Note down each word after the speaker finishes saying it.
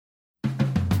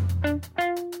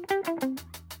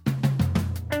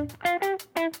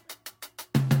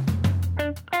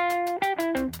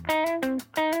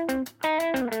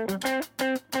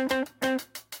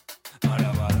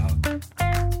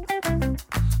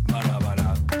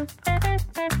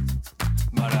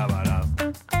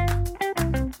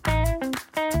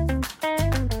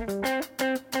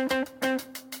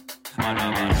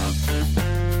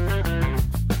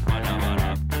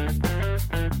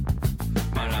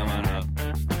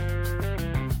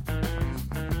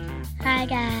Hi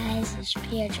guys, it's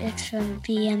Beatrix from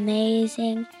Be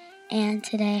Amazing, and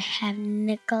today I have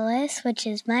Nicholas, which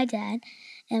is my dad,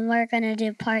 and we're going to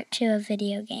do part 2 of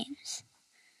video games.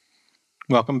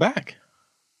 Welcome back.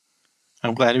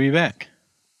 I'm glad to be back.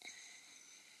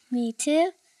 Me too.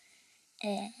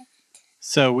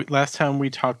 So last time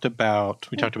we talked about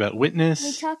Witness.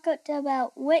 We talked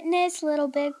about Witness, Little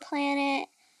Big Planet,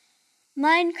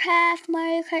 Minecraft,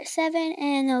 Mario Kart 7,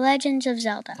 and The Legends of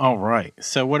Zelda. All right.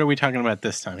 So what are we talking about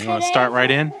this time? You want to start right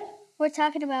in? We're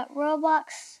talking about Roblox,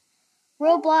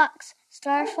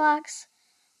 Star Fox,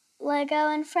 Lego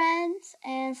and Friends,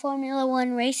 and Formula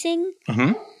 1 Racing.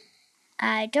 Mm-hmm.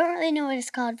 I don't really know what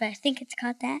it's called, but I think it's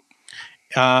called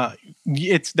that.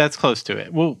 That's close to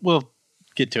it. We'll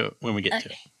get to it when we get to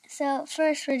it. So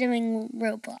first we're doing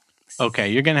Roblox. Okay,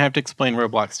 you're gonna have to explain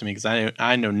Roblox to me because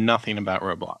I know nothing about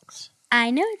Roblox. I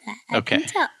know that. I can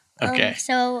tell. Okay.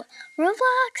 So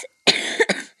Roblox,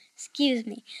 excuse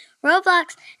me.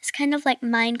 Roblox is kind of like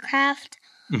Minecraft,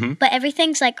 but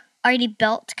everything's like already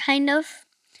built, kind of.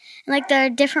 And, like there are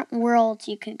different worlds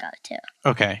you can go to.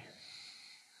 Okay.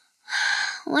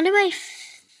 One of my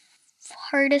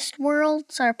hardest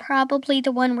worlds are probably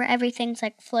the one where everything's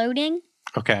like floating.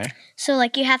 Okay. So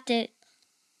like you have to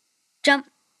jump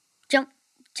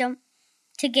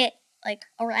to get like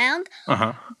around.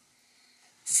 Uh-huh.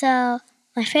 So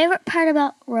my favorite part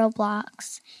about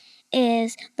Roblox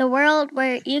is the world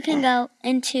where you can go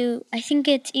into, I think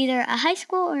it's either a high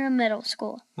school or a middle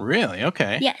school. Really?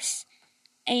 Okay. Yes.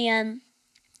 And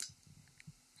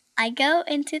I go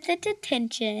into the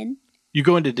detention. You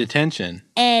go into detention?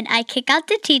 And I kick out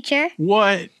the teacher.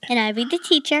 What? And I be the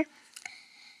teacher.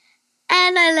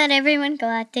 And I let everyone go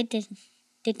out to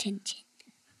detention.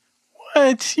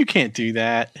 What? You can't do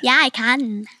that. Yeah, I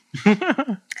can.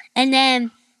 And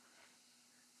then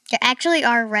there actually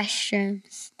are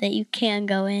restrooms that you can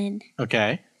go in.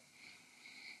 Okay.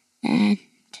 And,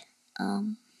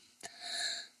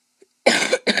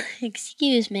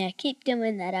 excuse me, I keep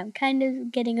doing that. I'm kind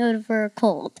of getting over a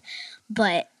cold.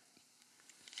 But,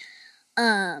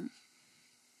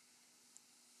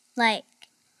 like,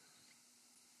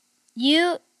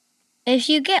 you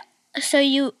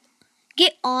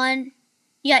get on,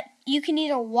 you can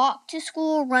either walk to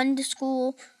school, run to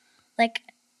school, like,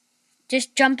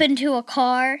 just jump into a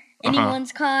car,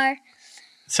 anyone's car.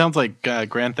 Sounds like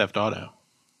Grand Theft Auto.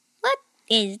 What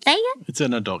is that? It's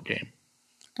an adult game.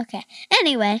 Okay.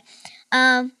 Anyway,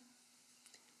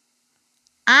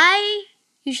 I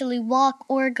usually walk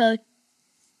or go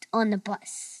on the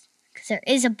bus because there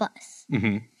is a bus.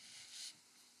 Mm-hmm.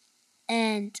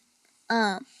 And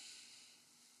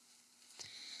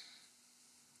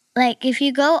like if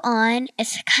you go on,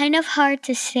 it's kind of hard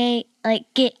to say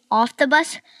like get off the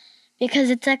bus because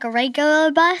it's like a regular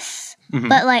bus,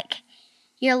 but like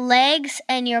your legs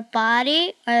and your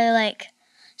body are like,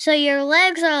 so your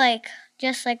legs are like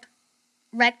just like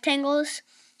rectangles.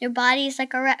 Your body is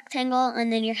like a rectangle,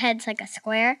 and then your head's like a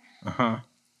square.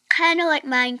 Kind of like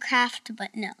Minecraft,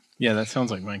 but no. Yeah, that sounds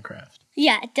like Minecraft.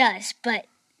 Yeah, it does, but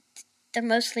they're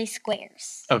mostly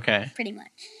squares. Okay. Pretty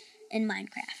much in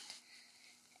Minecraft.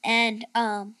 And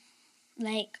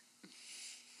like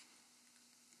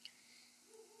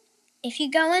if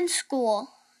you go in school,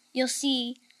 you'll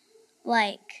see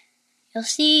like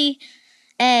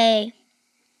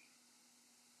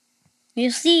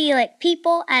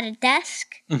people at a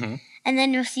desk, and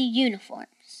then you'll see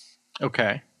uniforms.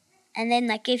 Okay. And then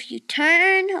like if you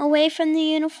turn away from the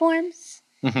uniforms,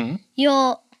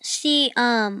 you'll see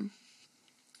like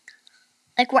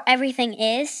where everything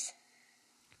is.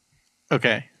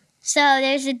 Okay. So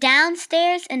there's a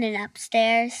downstairs and an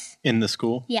upstairs. In the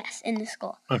school? Yes, in the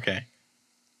school. Okay.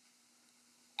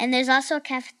 And there's also a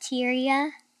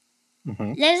cafeteria.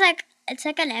 There's like, it's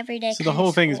like an everyday So the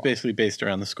whole thing is basically based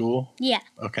around the school? Yeah.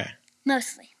 Okay.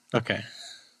 Mostly. Okay.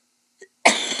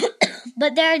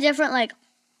 But there are different, like,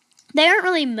 they aren't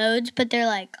really modes, but they're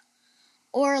like,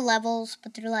 or levels,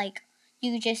 but they're like,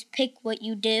 you just pick what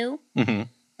you do.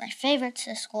 My favorite's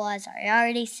the school, as I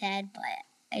already said, but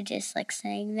I just like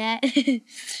saying that.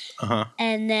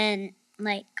 And then,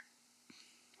 like,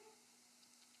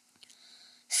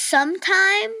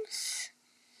 sometimes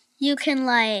you can,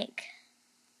 like,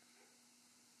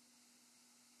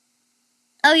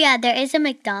 oh yeah, there is a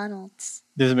McDonald's.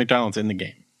 There's a McDonald's in the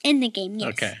game? In the game, yes.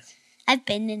 Okay. I've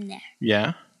been in there.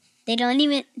 Yeah? They don't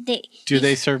even... Do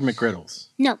they serve McGriddles?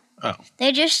 No. Oh.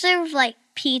 They just serve, like,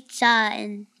 pizza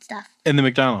and stuff. In the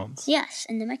McDonald's? Yes,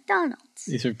 in the McDonald's.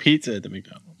 They serve pizza at the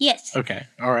McDonald's? Yes. Okay,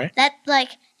 all right. That,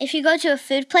 like, if you go to a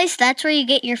food place, that's where you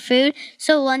get your food.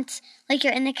 So once, like,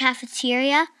 you're in the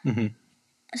cafeteria,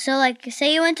 So, like,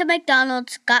 say you went to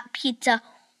McDonald's, got pizza,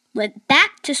 went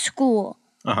back to school.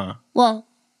 Well,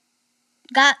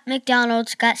 got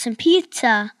McDonald's, got some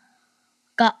pizza,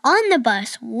 got on the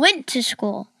bus, went to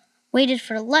school, waited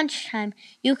for lunchtime.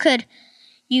 You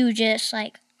just,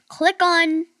 like, click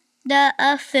on the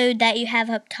food that you have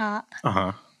up top.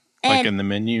 Like in the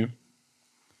menu?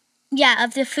 Yeah,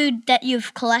 of the food that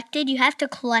you've collected, you have to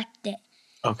collect it.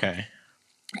 Okay.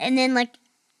 And then, like,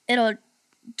 it'll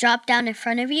drop down in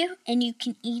front of you, and you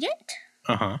can eat it.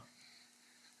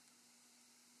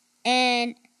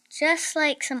 And just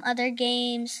like some other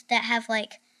games that have,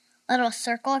 like, little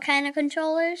circle kind of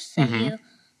controllers that you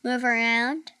move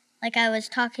around, like I was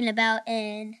talking about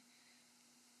in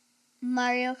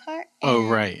Mario Kart. Oh,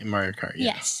 right, in Mario Kart,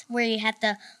 yeah. Yes, where you have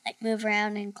to, like, move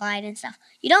around and glide and stuff.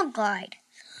 You don't glide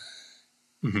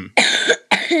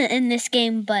in this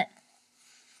game, but...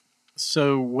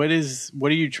 So what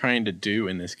are you trying to do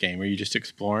in this game? Are you just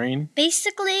exploring?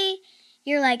 Basically,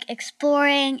 you're, like,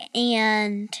 exploring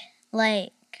and,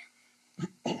 like,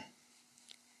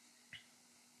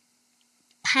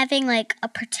 having, like, a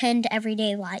pretend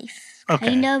everyday life,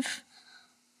 kind of.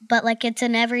 But, like, it's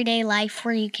an everyday life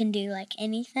where you can do, like,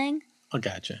 anything. Oh,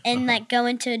 gotcha. And, like, go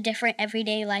into different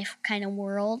everyday life kind of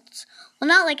worlds. Well,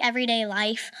 not, like, everyday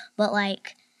life, but,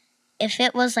 like, if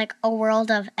it was, like, a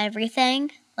world of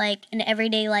everything, like, an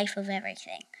everyday life of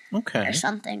everything. Okay. Or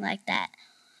something like that.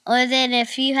 Or then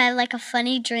if you had, like, a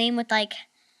funny dream with, like,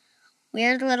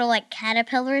 weird little, like,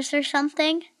 caterpillars or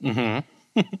something. I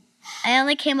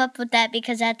only came up with that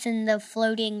because that's in the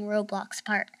floating Roblox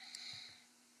part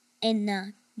in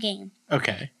the game.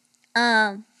 Okay.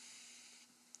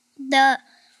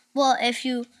 If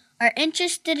you are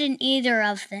interested in either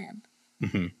of them,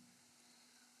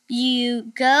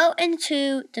 you go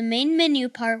into the main menu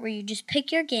part where you just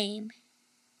pick your game.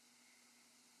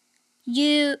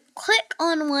 You click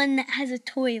on one that has a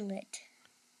toilet.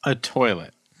 A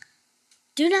toilet.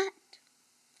 Do not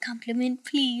compliment,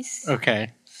 please.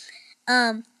 Okay.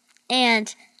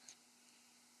 And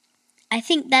I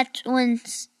think that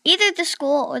one's either the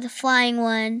school or the flying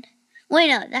one. Wait,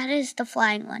 no, that is the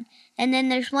flying one. And then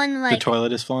there's one like... The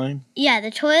toilet is flying? Yeah,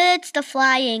 the toilet's the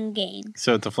flying game.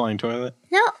 So it's a flying toilet?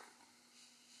 No.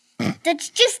 That's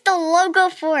just the logo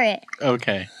for it.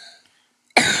 Okay.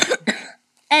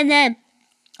 And then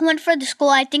one for the school,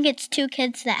 I think it's two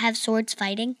kids that have swords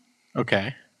fighting.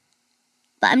 Okay.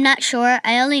 But I'm not sure.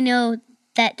 I only know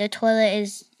that the toilet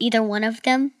is either one of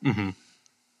them. I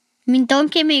mean,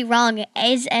 don't get me wrong. It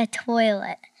is a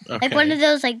toilet. Okay. Like one of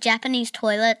those, like, Japanese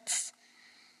toilets.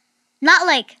 Not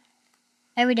like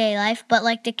everyday life, but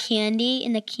like the candy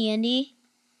in the candy.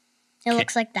 It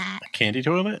looks like that. A candy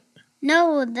toilet?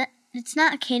 No, it's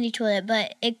not a candy toilet,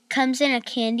 but it comes in a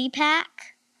candy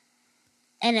pack.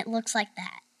 And it looks like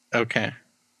that. Okay.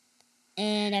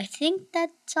 And I think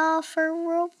that's all for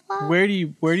Roblox. Where do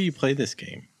you play this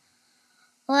game?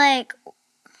 Like,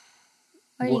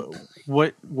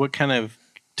 what kind of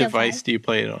device do you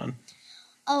play it on?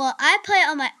 Oh, well, I play it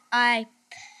on my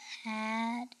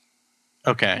iPad.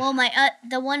 Okay. Well, my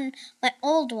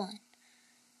old one.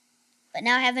 But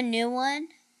now I have a new one.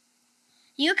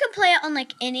 You can play it on,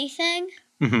 like, anything.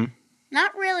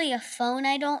 Not really a phone,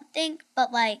 I don't think,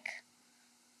 but, like,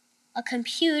 a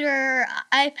computer,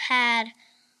 iPad,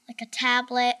 like a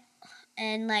tablet,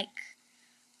 and, like,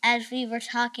 as we were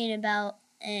talking about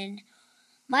in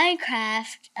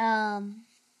Minecraft,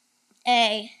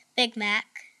 a Big Mac.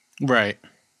 Right.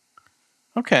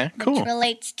 Okay, cool. Which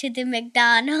relates to the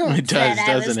McDonald's it does, that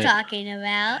I was talking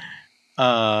about.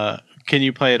 Can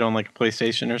you play it on, like, a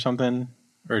PlayStation or something?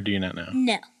 Or do you not know?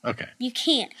 No. Okay. You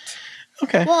can't.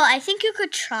 Okay. Well, I think you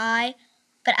could try,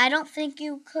 but I don't think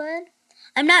you could.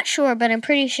 I'm not sure, but I'm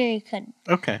pretty sure you could.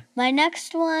 Okay. My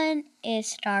next one is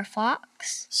Star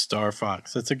Fox. Star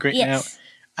Fox. That's a great... Yes.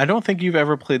 Now, I don't think you've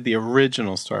ever played the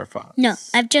original Star Fox. No,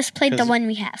 I've just played the one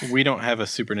we have. We don't have a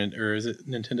or is it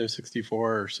Nintendo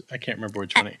 64? Or I can't remember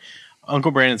which one.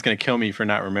 Uncle Brandon's going to kill me for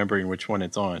not remembering which one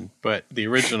it's on. But the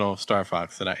original Star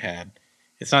Fox that I had,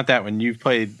 it's not that one. You've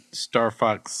played Star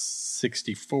Fox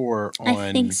 64 on...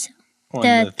 I think so. On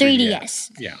the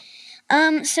 3DS. Yeah.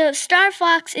 So Star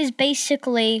Fox is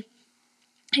basically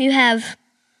you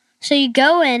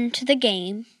go into the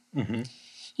game.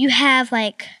 You have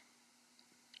like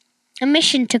a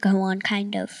mission to go on,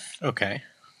 kind of. Okay.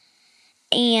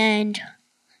 And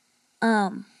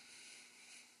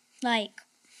like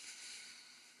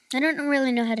I don't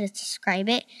really know how to describe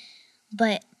it,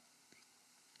 but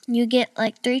you get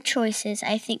like 3 choices.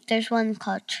 I think there's one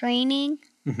called training,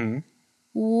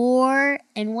 war,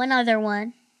 and one other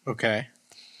one. Okay.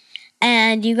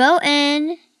 And you go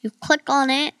in, you click on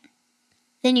it,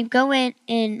 Then you go in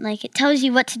and, like, it tells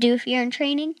you what to do if you're in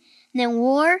training. And then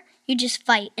war, you just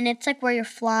fight. And it's like where you're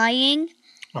flying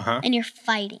and you're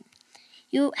fighting.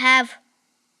 You have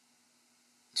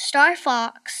Star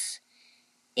Fox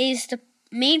is the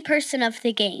main person of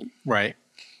the game. Right.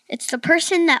 It's the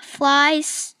person that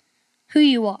flies who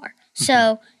you are.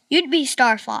 So you'd be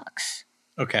Star Fox.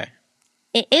 Okay.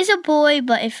 It is a boy,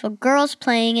 but if a girl's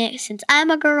playing it, since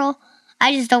I'm a girl,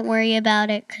 I just don't worry about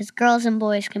it because girls and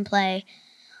boys can play.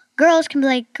 Girls can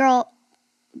play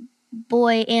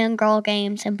boy and girl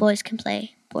games, and boys can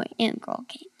play boy and girl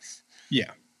games.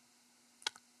 Yeah.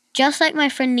 Just like my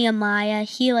friend Nehemiah,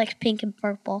 he likes pink and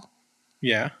purple.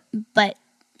 Yeah. But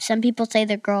some people say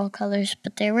they're girl colors,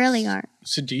 but they really aren't.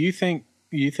 So do you think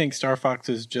Star Fox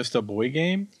is just a boy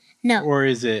game? No. Or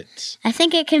is it... I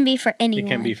think it can be for anyone. It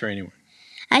can be for anyone.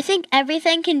 I think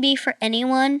everything can be for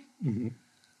anyone,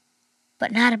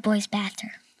 but not a boy's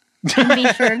bathroom. It can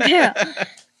be for a girl.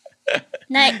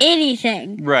 Not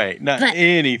anything. Right. Not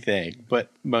anything,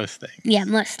 but most things. Yeah,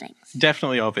 most things.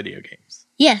 Definitely all video games.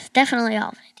 Yes, definitely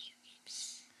all video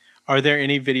games. Are there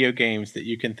any video games that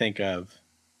you can think of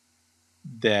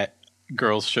that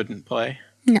girls shouldn't play?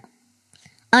 No.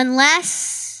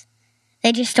 Unless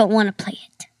they just don't want to play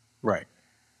it. Right.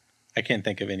 I can't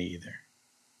think of any either.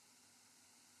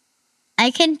 I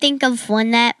can think of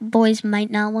one that boys might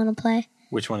not want to play.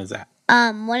 Which one is that?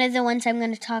 One of the ones I'm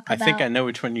going to talk about. I think I know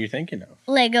which one you're thinking of.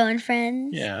 Lego and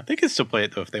Friends. Yeah, they could still play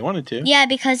it though if they wanted to. Yeah,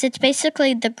 because it's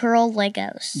basically the girl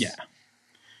Legos. Yeah.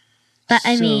 But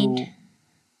I mean,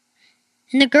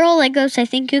 in the girl Legos, I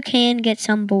think you can get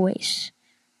some boys.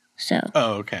 So.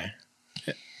 Oh, okay.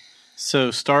 So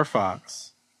Star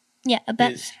Fox. Yeah,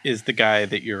 is the guy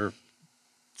that you're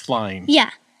flying.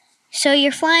 Yeah. So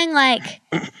you're flying like,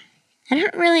 I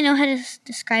don't really know how to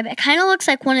describe it. It kind of looks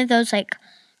like one of those like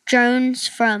drones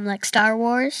from like Star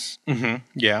Wars.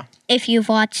 Yeah. If you've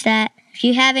watched that. If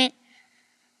you haven't,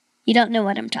 you don't know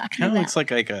what I'm talking about. Kind of looks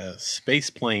like a space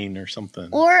plane or something.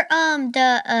 Or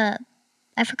I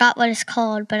forgot what it's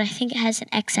called, but I think it has an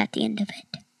X at the end of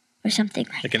it. Or something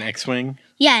like an X-Wing?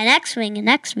 Yeah, an X-Wing. It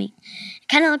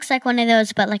kind of looks like one of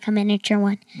those, but like a miniature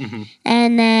one.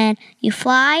 And then you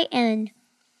fly, and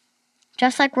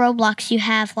just like Roblox, you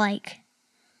have like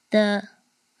the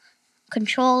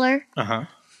controller.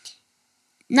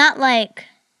 Not like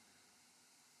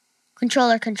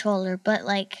controller, but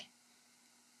like...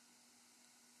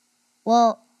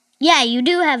 Well, yeah, you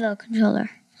do have a controller.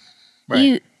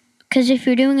 Right. Because if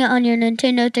you're doing it on your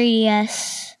Nintendo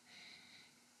 3DS...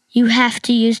 You have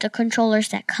to use the controllers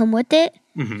that come with it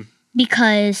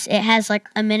because it has like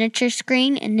a miniature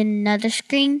screen and then another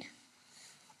screen.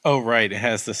 Oh, right. It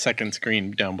has the second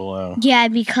screen down below. Yeah,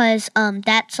 because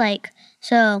that's like,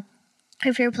 so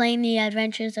if you're playing the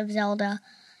Adventures of Zelda,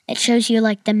 it shows you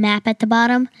like the map at the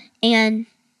bottom. And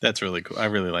that's really cool. I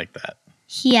really like that.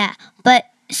 Yeah, but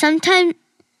sometimes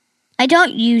I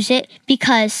don't use it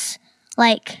because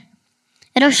like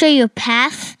it'll show you a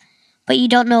path, but you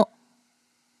don't know.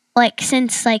 Like,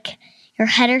 since, like, your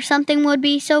head or something would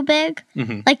be so big,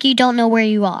 like, you don't know where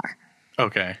you are.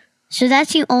 Okay. So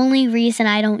that's the only reason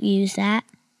I don't use that.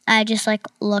 I just, like,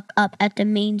 look up at the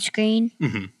main screen.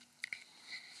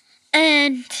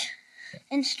 And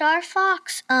in Star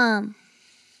Fox,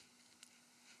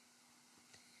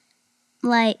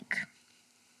 like,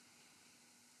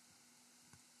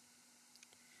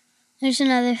 there's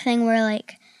another thing where,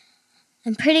 like,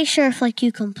 I'm pretty sure if, like,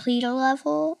 you complete a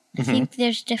level... I think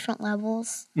there's different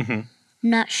levels. I'm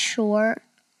not sure.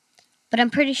 But I'm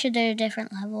pretty sure there are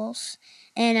different levels.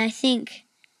 And I think...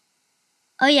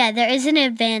 Oh, yeah, there is an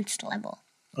advanced level.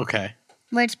 Okay.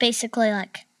 Where it's basically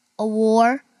like a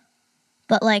war,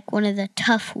 but like one of the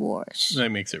tough wars.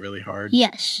 That makes it really hard.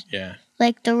 Yes. Yeah.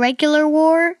 Like the regular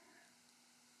war,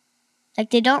 like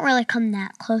they don't really come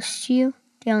that close to you.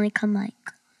 They only come like,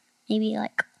 maybe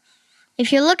like...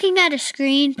 If you're looking at a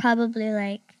screen, probably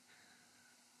like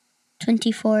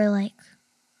 24 like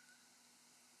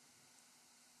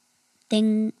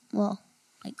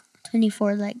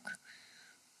 24 like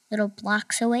little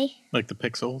blocks away. Like the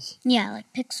pixels? Yeah, like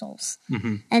pixels.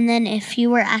 And then if you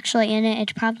were actually in it,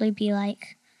 it'd probably be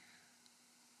like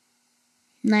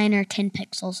 9 or 10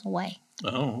 pixels away.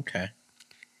 Oh, okay.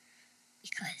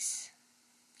 Because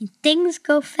things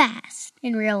go fast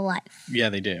in real life. Yeah,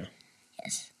 they do.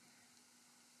 Yes.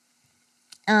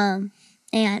 And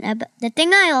the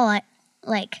thing I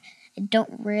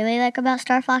don't really like about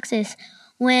Star Fox is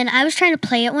when I was trying to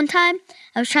play it one time,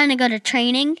 I was trying to go to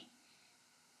training,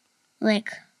 like,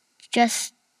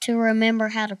 just to remember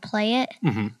how to play it.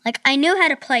 Like, I knew how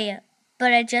to play it,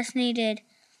 but I just needed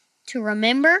to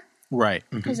remember. Right.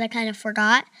 Because I kind of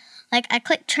forgot. like I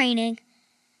clicked training,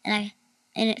 and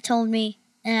it told me,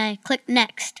 and I clicked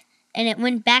next, and it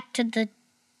went back to the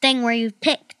thing where you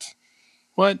picked.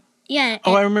 What? Yeah.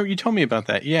 Oh, I remember you told me about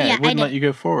that. Yeah, it wouldn't let you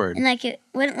go forward. And like it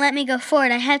wouldn't let me go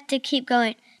forward. I had to keep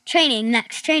going. Training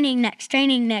next, and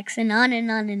on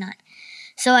and on and on.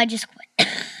 So I just quit.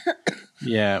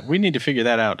 Yeah, we need to figure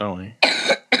that out, don't we?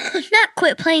 Not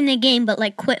quit playing the game, but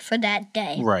like quit for that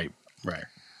day. Right.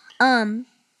 It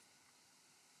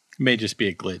may just be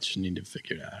a glitch. You need to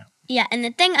figure that out. Yeah, and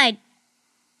the thing I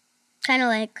kind of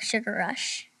like Sugar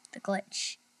Rush, the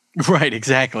glitch. Right,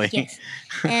 exactly. Yes.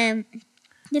 And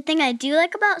the thing I do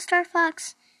like about Star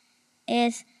Fox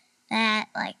is that,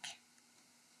 like,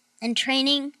 in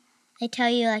training, they tell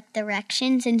you, like,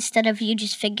 directions instead of you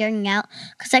just figuring out.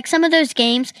 Because, like, some of those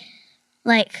games,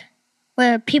 like,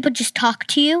 where people just talk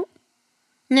to you,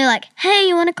 and they're like, hey,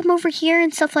 you want to come over here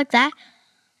and stuff like that?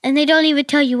 And they don't even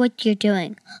tell you what you're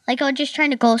doing. Like, you're just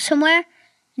trying to go somewhere,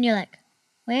 and you're like,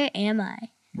 where am I?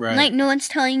 Right. Like, no one's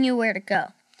telling you where to go.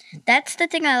 That's the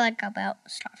thing I like about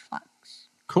Star Fox.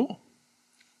 Cool.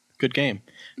 Good game.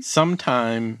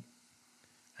 Sometime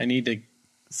I need to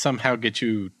somehow get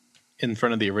you in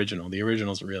front of the original. The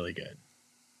original's really good.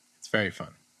 It's very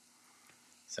fun.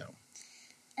 So.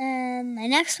 My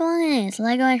next one is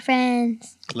Lego and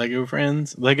Friends. Lego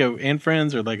Friends? Lego and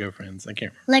Friends or Lego Friends? I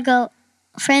can't remember. Lego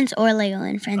Friends or Lego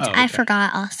and Friends. Oh, okay. I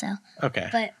forgot also. Okay.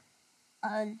 But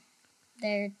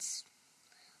there's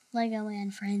Lego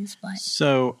and Friends. But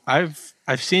so I've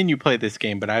seen you play this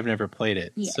game, but I've never played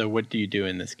it. Yeah. So what do you do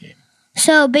in this game?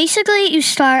 So basically, you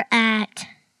start at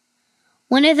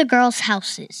one of the girls'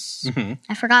 houses. Mm-hmm.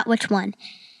 I forgot which one,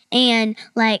 and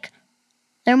like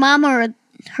their mom or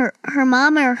her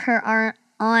mom or her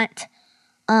aunt.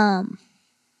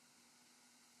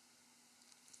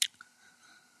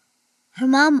 Her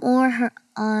mom or her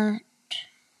aunt,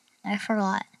 I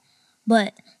forgot,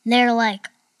 but they're like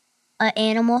an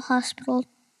animal hospital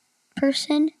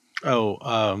person. Oh,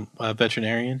 a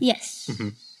veterinarian? Yes. Mm-hmm.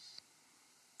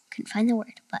 Couldn't find the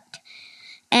word, but.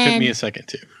 Took me a second,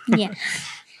 too. Yeah.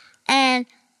 And,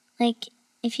 like,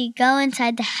 if you go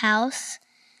inside the house,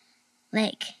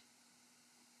 like,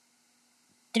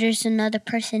 there's another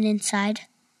person inside.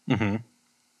 Mm-hmm.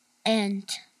 And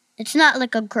it's not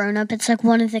like a grown-up. It's like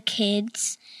one of the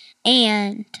kids.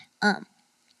 And, I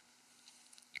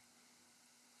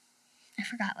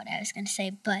forgot what I was going to say,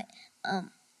 but,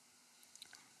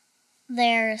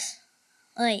 there's,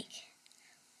 like,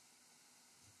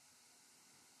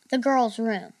 the girl's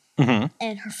room. Mm-hmm.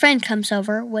 And her friend comes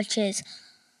over, which is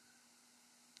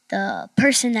the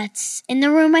person that's in the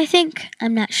room, I think.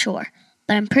 I'm not sure.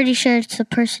 But I'm pretty sure it's the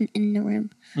person in the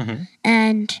room. Mm-hmm.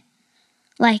 And,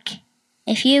 like,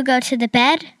 if you go to the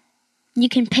bed, you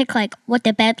can pick, like, what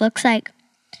the bed looks like.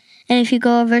 And if you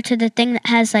go over to the thing that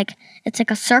has, like, it's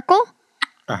like a circle,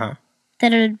 uh-huh,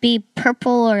 that it would be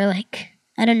purple or, like,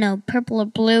 I don't know, purple or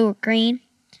blue or green.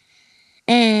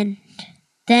 And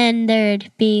then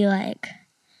there'd be, like,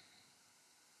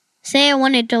 say I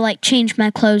wanted to, like, change my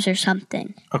clothes or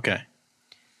something. Okay.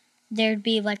 There'd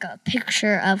be, like, a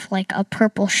picture of, like, a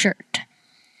purple shirt.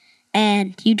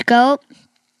 And you'd go,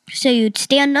 so you'd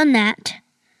stand on that.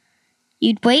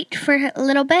 You'd wait for a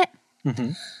little bit.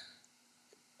 Mm-hmm.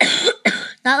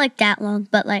 Not, like, that long,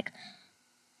 but, like,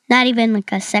 not even,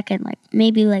 like, a second. Like,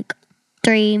 maybe, like,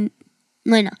 3...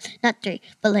 Well, no, not 3,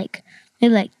 but, like,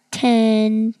 maybe, like,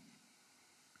 10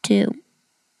 to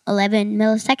 11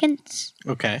 milliseconds.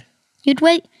 Okay. You'd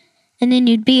wait, and then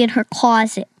you'd be in her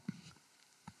closet.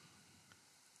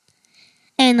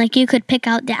 And, like, you could pick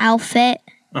out the outfit.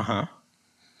 Uh-huh.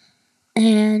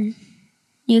 And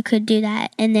you could do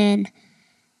that. And then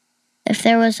if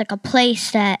there was, like, a place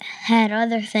that had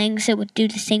other things, it would do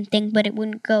the same thing, but it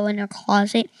wouldn't go in her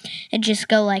closet. It'd just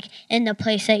go, like, in the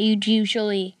place that you'd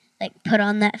usually, like, put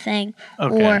on that thing.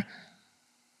 Okay. Or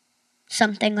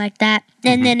something like that.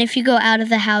 And then if you go out of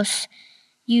the house,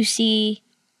 you see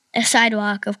a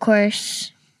sidewalk, of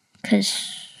course,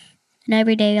 because in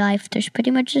everyday life, there's pretty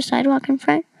much a sidewalk in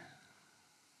front.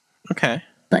 Okay.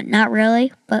 But not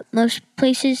really, but most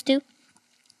places do.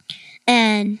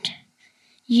 And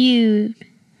you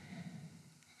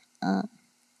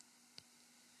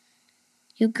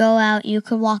go out, you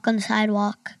could walk on the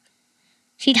sidewalk.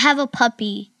 She'd have a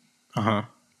puppy. Uh-huh.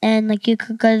 And, like, you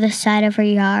could go to the side of her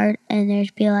yard, and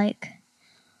there'd be, like,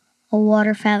 a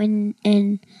water fountain.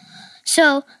 And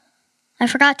so, I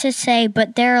forgot to say,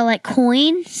 but there are, like,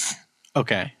 coins.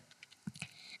 Okay.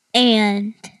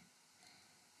 And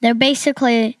they're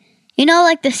basically, you know,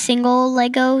 like the single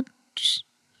Lego?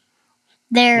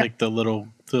 They're like the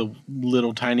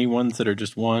little tiny ones that are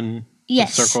just one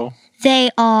yes, circle? They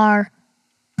are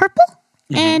purple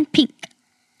and pink.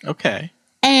 Okay.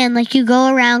 And like you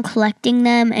go around collecting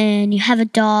them, and you have a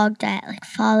dog that like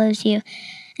follows you.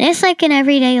 And it's like an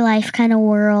everyday life kind of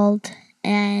world.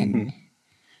 And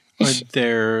are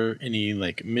there any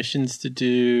like missions to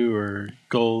do or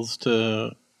goals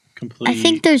to complete? I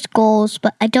think there's goals,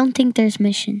 but I don't think there's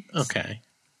missions. Okay.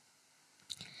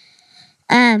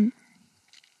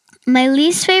 My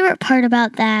least favorite part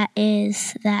about that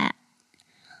is that,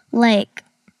 like,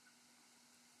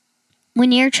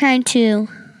 when you're trying to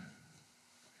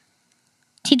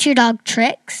teach your dog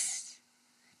tricks,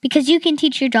 because you can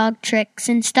teach your dog tricks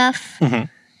and stuff,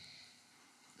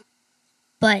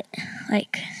 but,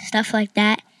 like, stuff like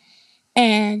that,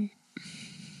 and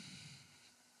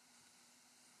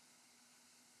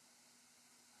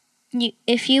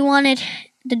if you wanted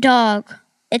the dog,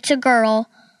 it's a girl,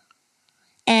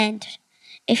 and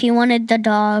if you wanted the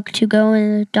dog to go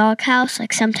in the doghouse,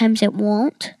 like, sometimes it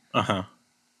won't.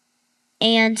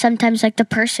 And sometimes, like, the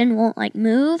person won't, like,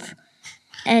 move.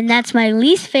 And that's my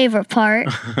least favorite part.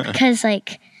 Because,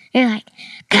 like, you're like,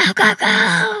 go, go,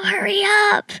 go, hurry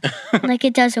up. Like,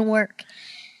 it doesn't work.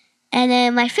 And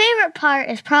then my favorite part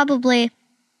is probably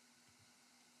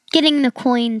getting the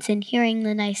coins and hearing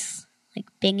the nice, like,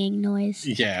 binging noise.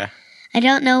 Yeah. I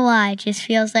don't know why. It just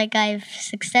feels like I've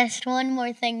successed one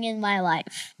more thing in my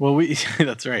life. Well,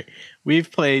 that's right. We've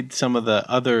played some of the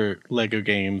other Lego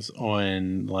games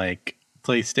on, like,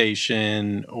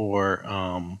 PlayStation or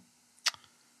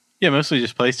mostly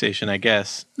just PlayStation, I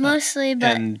guess. Mostly,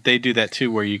 but and they do that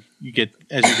too, where you get,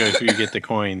 as you go through, you get the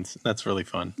coins. That's really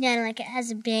fun. Yeah, and like it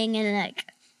has a bing, and like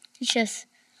it's just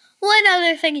one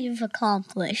other thing you've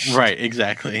accomplished. Right,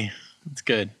 exactly. It's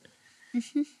good.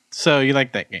 So you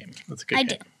like that game? That's a good game.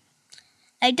 I do.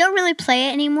 I don't really play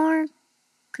it anymore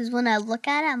because when I look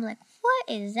at it, I'm like, what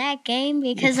is that game?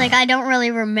 Because like I don't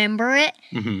really remember it.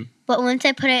 But once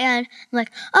I put it on, I'm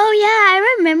like, oh yeah,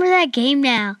 I remember that game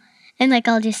now. And like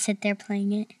I'll just sit there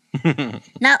playing it.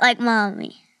 Not like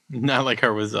Mommy. Not like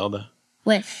her with Zelda.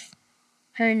 With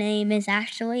her name is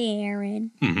actually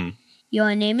Aaron.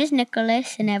 Your name is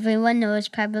Nicholas, and everyone knows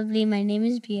probably my name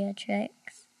is Beatrix.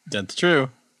 That's true.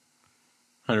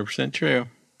 100% true.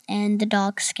 And the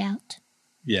dog Scout.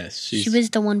 Yes, she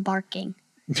was the one barking.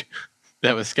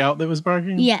 That was Scout that was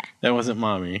barking? Yeah. That wasn't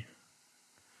Mommy.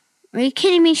 Are you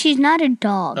kidding me? She's not a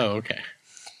dog. Oh, okay.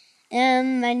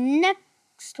 My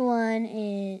next one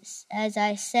is, as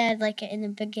I said, like in the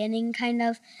beginning, kind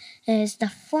of, is the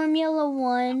Formula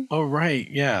One. Oh, right,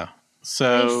 yeah.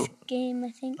 So race game, I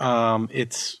think.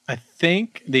 I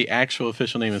think the actual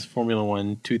official name is Formula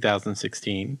One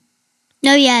 2016.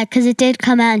 No, yeah, because it did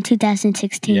come out in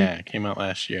 2016. Yeah, it came out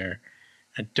last year.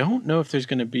 I don't know if there's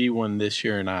going to be one this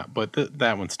year or not, but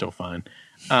that one's still fun.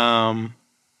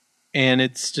 And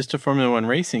it's just a Formula One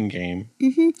racing game.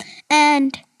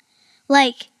 And,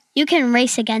 like, you can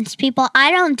race against people. I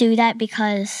don't do that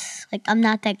because, like, I'm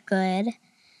not that good.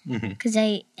 Because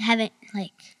I haven't,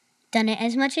 like, done it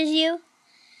as much as you.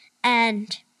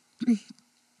 And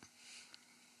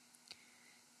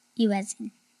you as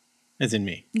in. As in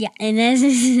me. Yeah, and as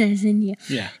in you.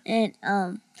 Yeah. And,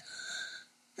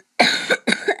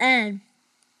 and,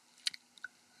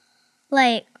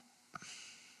 like.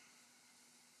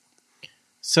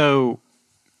 So,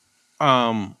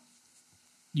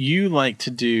 you like to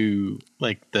do,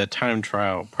 like, the time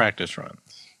trial practice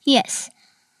runs? Yes.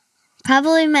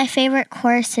 Probably my favorite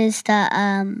course is the,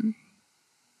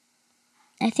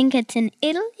 I think it's in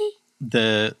Italy?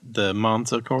 The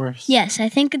Monza course? Yes, I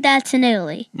think that's in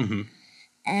Italy.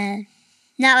 And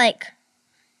not like,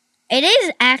 it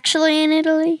is actually in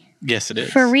Italy. Yes, it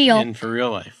is. For real. And for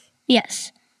real life.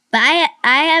 Yes. But I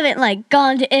haven't, like,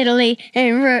 gone to Italy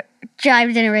and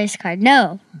driven in a race car.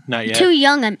 No. Not yet? I'm too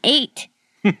young. I'm 8.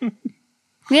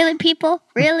 Really, people?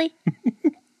 Really?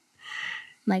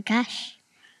 My gosh.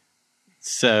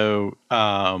 So,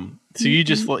 you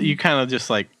kind of just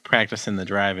like practicing the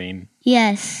driving.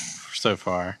 Yes. So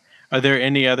far, are there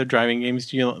any other driving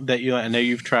games that you like? I know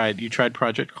you tried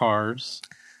Project Cars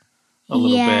a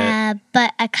little bit. Yeah,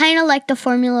 but I kind of like the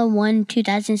Formula One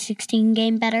 2016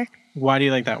 game better. Why do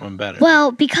you like that one better?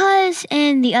 Well, because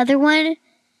in the other one,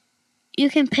 you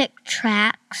can pick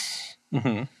tracks.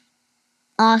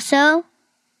 Also,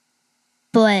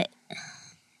 but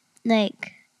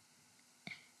like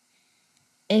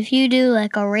if you do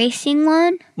like a racing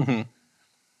one,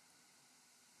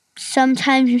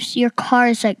 sometimes your car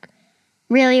is like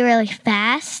really, really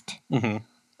fast.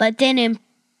 But then in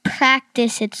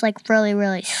practice, it's like really,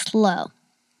 really slow.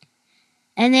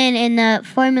 And then in the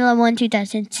Formula One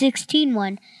 2016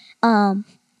 one,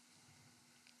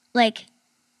 like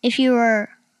if you were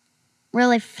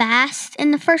really fast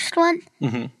in the first one.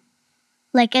 Mm-hmm.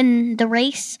 Like in the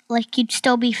race, like you'd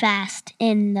still be fast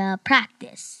in the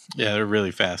practice. Yeah, they're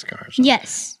really fast cars.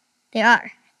 Yes, they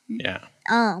are. Yeah.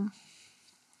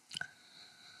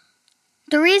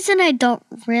 The reason I don't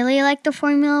really like the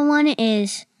Formula One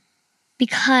is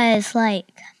because,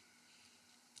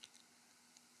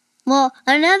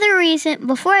 another reason,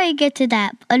 before I get to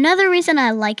that, another reason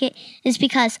I like it is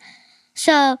because,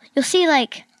 so you'll see,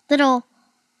 little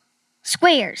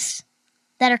squares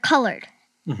that are colored.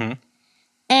 Mm-hmm.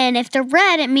 And if they're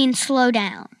red, it means slow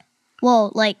down.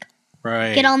 Well,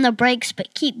 right. Get on the brakes,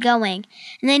 but keep going.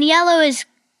 And then yellow is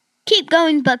keep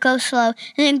going, but go slow.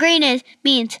 And then green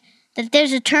means that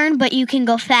there's a turn, but you can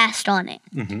go fast on it.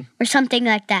 Mm-hmm. Or something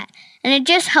like that. And it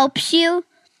just helps you.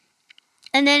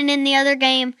 And then in the other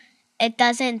game, it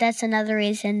doesn't. That's another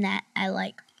reason that I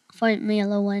like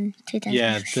Formula 1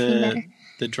 2016 better.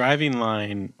 The driving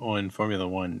line on Formula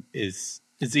 1 is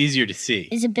easier to see.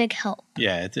 It's a big help.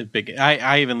 Yeah, it's a big...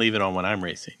 I even leave it on when I'm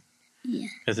racing. Yeah.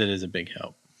 Because it is a big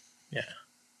help. Yeah.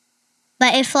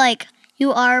 But if,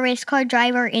 you are a race car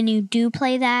driver and you do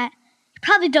play that, you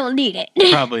probably don't need it.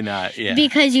 Probably not, yeah.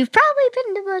 Because you've probably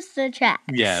been to most of the tracks.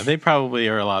 Yeah, they probably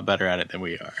are a lot better at it than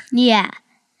we are. Yeah.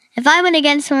 If I went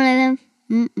against one of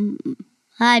them,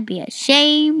 I'd be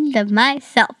ashamed of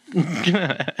myself.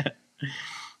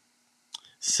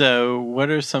 So, what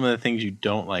are some of the things you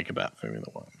don't like about Formula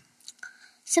 1?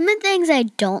 Some of the things I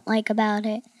don't like about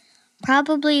it,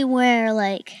 probably where,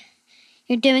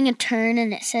 you're doing a turn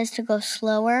and it says to go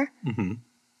slower, mm-hmm.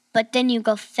 but then you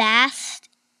go fast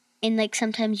and,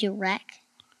 sometimes you wreck.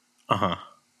 Uh-huh.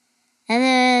 And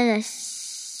then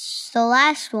the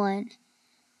last one,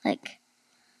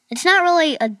 it's not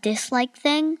really a dislike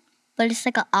thing, but it's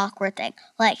an awkward thing.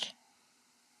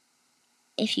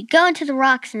 If you go into the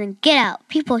rocks and then get out,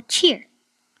 people cheer.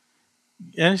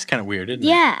 Yeah, it's kind of weird, isn't it?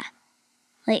 Yeah.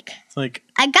 It's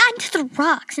I got into the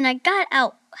rocks and I got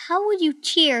out. How would you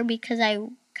cheer because I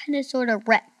kind of sort of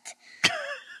wrecked?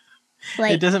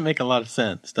 It doesn't make a lot of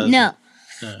sense, does it? No.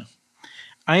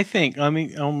 I think, I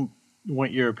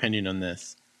want your opinion on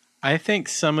this. I think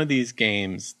some of these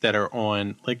games that are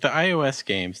on, the iOS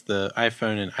games, the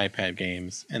iPhone and iPad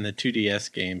games, and the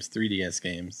 2DS games, 3DS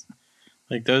games,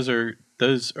 those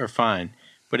are fine.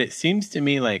 But it seems to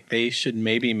me like they should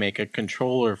maybe make a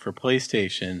controller for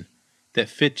PlayStation that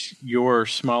fits your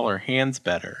smaller hands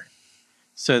better,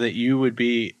 so that you would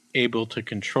be able to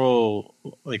control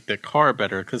the car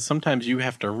better. Because sometimes you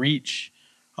have to reach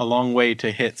a long way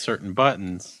to hit certain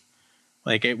buttons.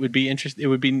 It would be It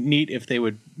would be neat if they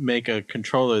would make a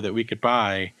controller that we could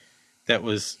buy that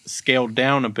was scaled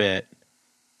down a bit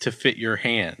to fit your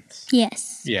hands.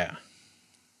 Yes. Yeah.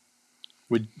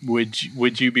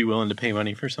 Would you be willing to pay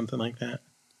money for something like that?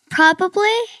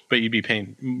 Probably. But you'd be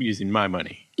using my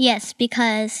money. Yes,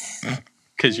 because.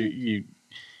 Because you.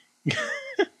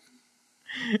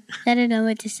 I don't know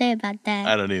what to say about that.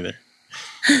 I don't either.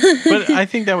 But I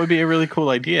think that would be a really cool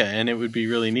idea, and it would be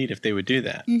really neat if they would do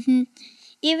that. Mm-hmm.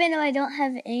 Even though I don't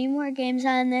have any more games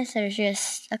on this, there's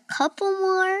just a couple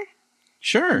more.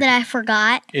 Sure. That I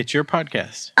forgot. It's your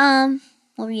podcast.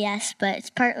 Well, yes, but it's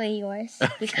partly yours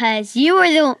because you were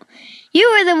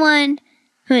the one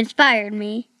who inspired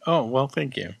me. Oh, well,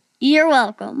 thank you. You're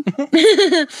welcome.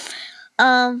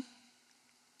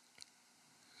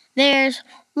 There's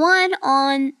one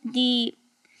on the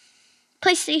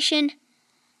PlayStation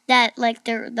that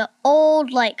they're the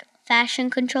old fashion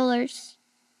controllers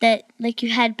that you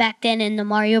had back then in the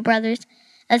Mario Brothers.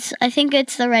 I think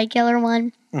it's the regular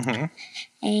one. Mm-hmm.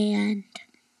 And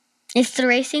it's the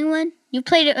racing one. You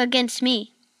played it against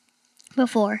me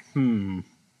before. Do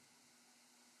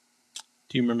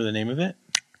you remember the name of it?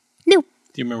 No. Do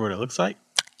you remember what it looks like?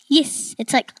 Yes.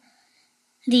 It's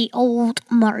the old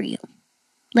Mario.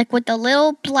 With the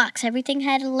little blocks. Everything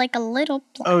had a little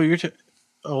block. Oh,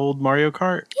 old Mario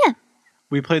Kart? Yeah.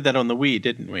 We played that on the Wii,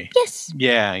 didn't we? Yes.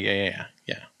 Yeah.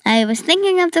 I was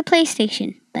thinking of the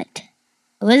PlayStation, but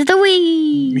it was the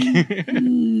Wii.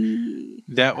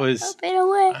 That was... Up and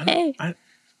away.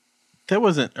 That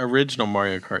wasn't original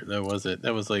Mario Kart, though, was it?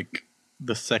 That was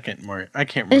the second Mario. I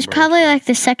can't remember. It was probably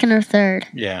the second or third.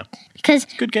 Yeah. Because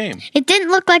good game. It didn't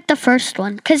look like the first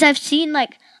one. Because I've seen a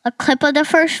clip of the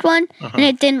first one, and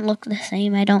it didn't look the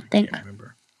same, I don't think. I can't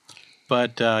remember.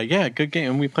 But, yeah, good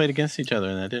game. And we played against each other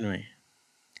in that, didn't we?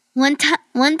 One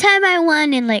time I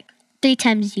won, and 3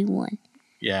 times you won.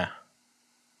 Yeah.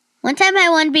 One time I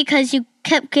won because you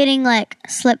kept getting,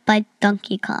 slipped by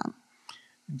Donkey Kong.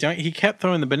 He kept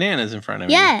throwing the bananas in front of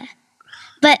me. Yeah.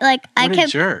 But, I kept... What a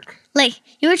jerk.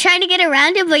 You were trying to get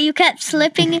around him, but you kept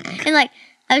slipping, and,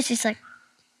 I was just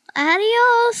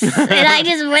adios. And I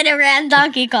just went around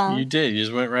Donkey Kong. You did. You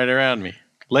just went right around me.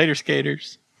 Later,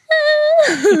 skaters.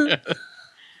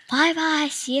 Bye-bye.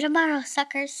 See you tomorrow,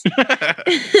 suckers.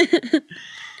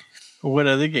 What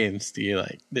other games do you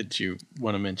like that you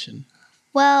want to mention?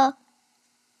 Well,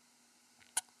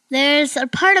 there's a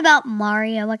part about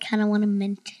Mario I kind of want to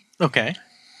mention. Okay.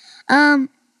 Well,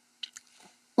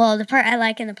 the part I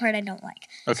like and the part I don't like.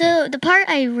 Okay. So the part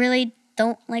I really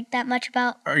don't like that much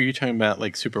about. Are you talking about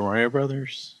like Super Mario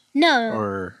Brothers? No.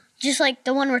 Or just like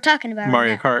the one we're talking about.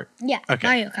 Mario right Kart? Yeah. Okay.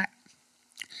 Mario Kart.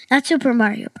 Not Super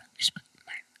Mario Brothers, but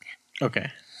Mario Kart.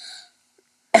 Okay.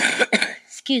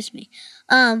 Excuse me.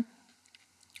 I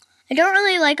don't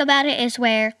really like about it is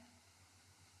where,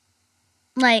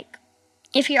 like,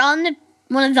 if you're on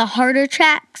one of the harder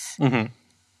tracks, Mm-hmm.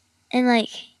 and like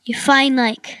you find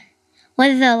like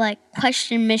one of the like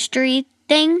question mystery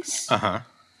things.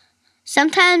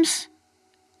 Sometimes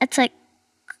it's like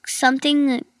something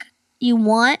that you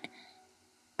want,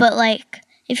 but like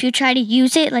if you try to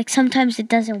use it, like sometimes it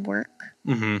doesn't work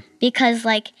because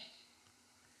like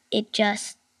it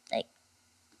just like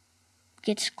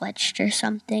gets glitched or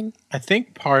something. I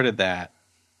think part of that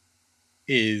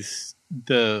is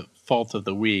the fault of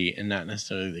the Wii and not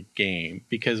necessarily the game,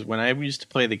 because when I used to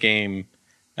play the game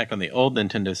back on the old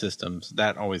Nintendo systems,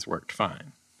 that always worked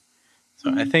fine.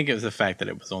 So I think it was the fact that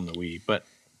it was on the Wii, but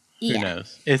who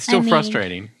knows? It's still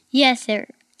frustrating. Yes,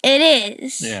 it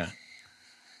is. Yeah.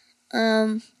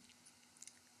 The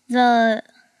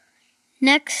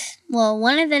next,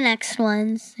 one of the next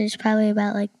ones, there's probably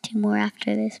about like 2 more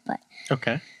after this, but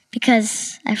okay.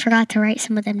 Because I forgot to write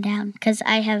some of them down, because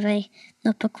I have a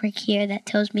notebook right here that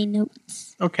tells me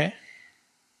notes. Okay.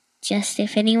 Just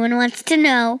if anyone wants to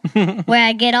know where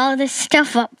I get all this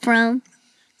stuff up from.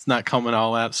 It's not coming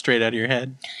all out straight out of your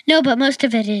head? No, but most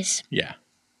of it is. Yeah.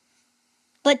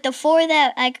 But the 4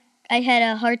 that I had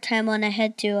a hard time on, I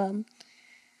had to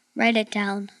write it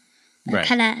down. Right. I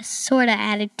kind of sort of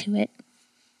added to it.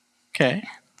 Okay.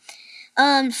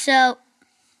 So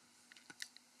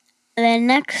the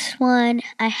next one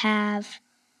I have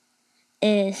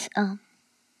is I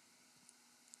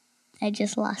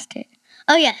just lost it.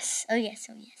 Oh yes.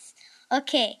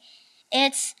 Okay,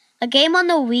 it's a game on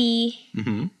the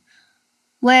Wii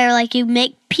where like you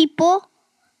make people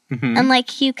and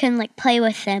like you can like play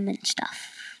with them and stuff.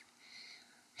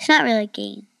 It's not really a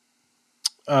game.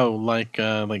 Oh, like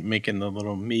making the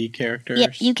little Mii characters? Yeah,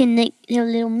 you can make the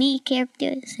little Mii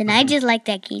characters, and I just like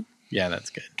that game. Yeah, that's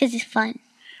good. Because it's fun.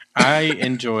 I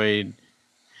enjoyed...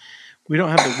 We don't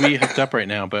have the Wii hooked up right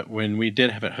now, but when we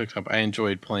did have it hooked up, I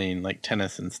enjoyed playing like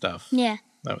tennis and stuff. Yeah.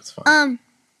 That was fun.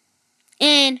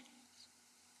 And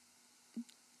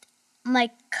my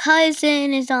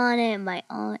cousin is on it, my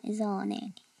aunt is on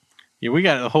it. Yeah, we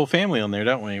got the whole family on there,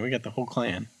 don't we? We got the whole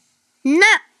clan.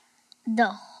 Not the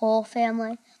whole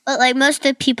family, but like most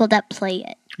of the people that play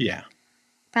it. Yeah.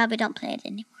 Probably don't play it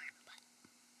anymore.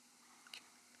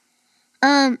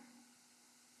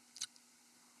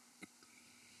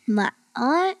 My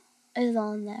aunt is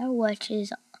on there, which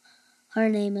is, her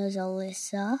name is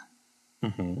Alyssa.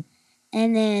 Mm-hmm.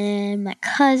 And then my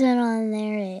cousin on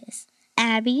there is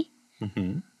Abby.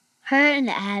 Mm-hmm. Her and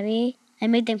Abby, I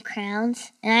made them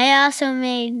crowns. And I also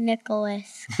made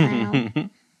Nicholas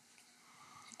crown.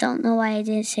 Don't know why I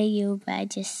didn't say you, but I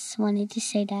just wanted to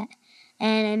say that.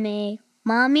 And I made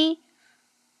Mommy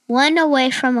one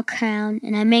away from a crown,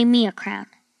 and I made me a crown.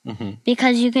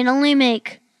 Because you can only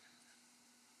make...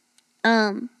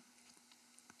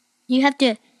 you have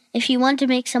to... If you want to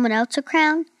make someone else a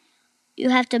crown, you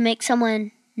have to make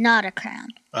someone not a crown.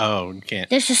 Oh, you can't.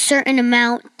 There's a certain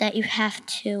amount that you have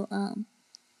to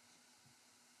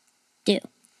do.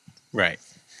 Right.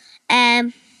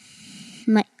 And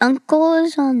my uncle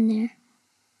is on there.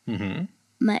 Mm-hmm.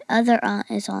 My other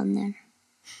aunt is on there.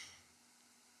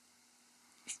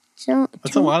 So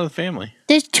that's a lot of the family.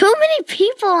 There's too many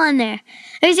people on there.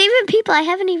 There's even people I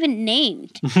haven't even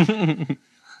named.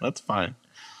 That's fine.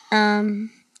 And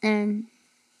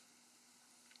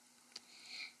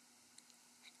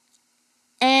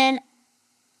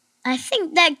I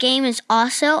think that game is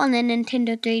also on the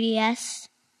Nintendo 3DS.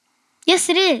 Yes,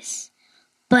 it is.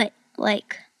 But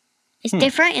like, it's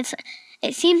different.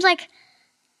 It seems like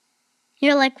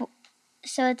you're like,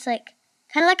 so it's like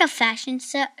kind of like a fashion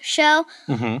show,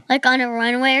 like on a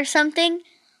runway or something.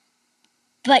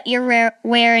 But you're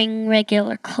wearing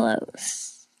regular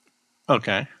clothes.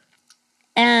 Okay.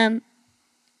 I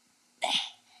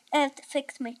have to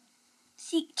fix my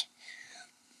seat.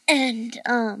 And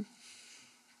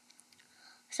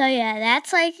so yeah,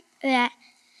 that's like that.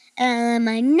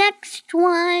 My next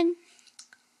one,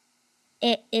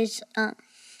 it is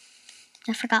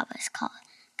I forgot what it's called.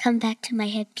 Come back to my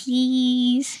head,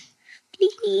 please.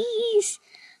 Please.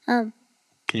 Can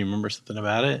you remember something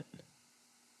about it?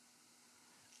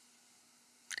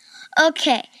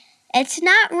 Okay. It's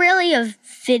not really a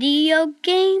video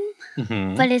game,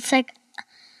 but it's like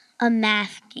a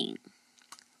math game.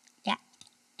 Yeah.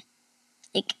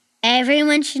 Like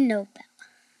everyone should know about.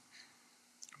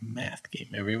 Math game.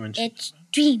 Everyone should. It's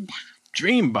Dreambox.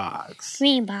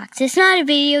 Dreambox. It's not a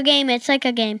video game. It's like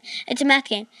a game. It's a math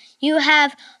game. You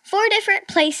have 4 different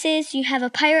places. You have a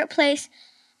pirate place,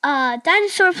 a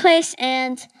dinosaur place,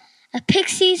 and a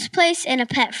pixie's place, and a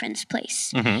pet friend's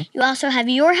place. You also have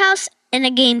your house and a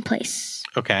game place.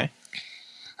 Okay.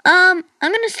 I'm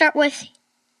gonna start with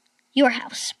your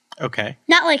house. Okay.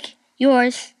 Not like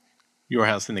yours. Your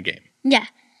house in the game. Yeah,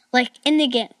 like in the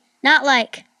game. Not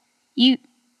like you.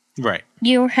 Right.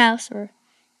 Your house or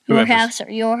your house or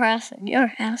your house or your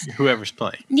house. Whoever's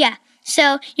playing. Yeah.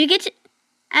 So you get to.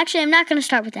 Actually, I'm not going to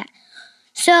start with that.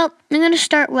 So I'm going to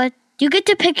start with you get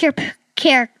to pick your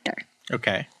character.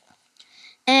 Okay.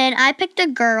 And I picked a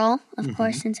girl, of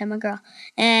course, since I'm a girl.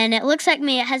 And it looks like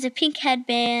me. It has a pink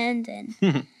headband. And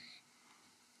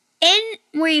in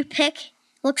where you pick,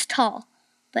 looks tall.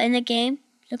 But in the game,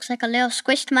 looks like a little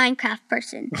squished Minecraft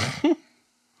person.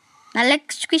 Not like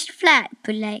squished flat,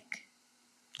 but like...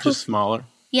 Just smaller?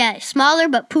 Yeah, smaller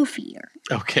but poofier.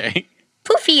 Okay.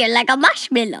 Poofier, like a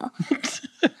marshmallow.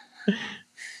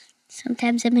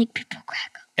 Sometimes I make people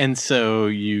crack up. And so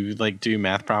you like do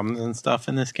math problems and stuff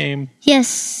in this game?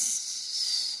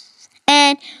 Yes.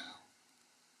 And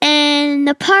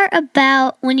the part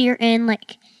about when you're in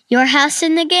like your house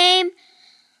in the game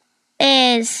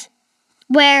is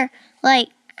where like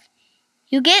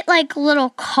you get like little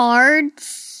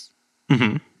cards.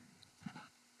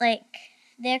 Like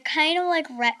they're kind of like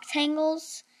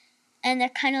rectangles and they're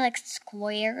kind of like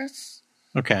squares.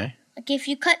 Okay. Like if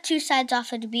you cut 2 sides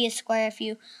off, it'd be a square. If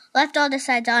you left all the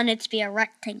sides on, it'd be a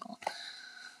rectangle.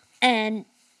 And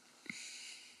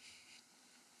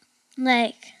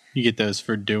like... You get those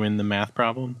for doing the math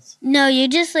problems? No, you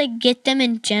just like get them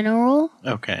in general.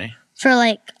 Okay. For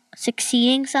like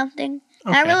succeeding something.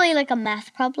 Okay. Not really like a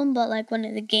math problem, but like one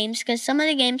of the games. Because some of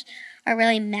the games are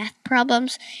really math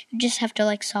problems. You just have to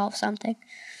like solve something.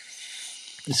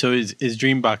 So is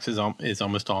Dreambox is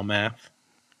almost all math?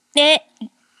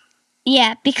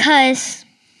 Yeah, because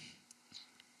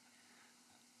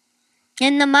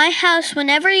in my house,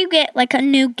 whenever you get like a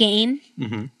new game,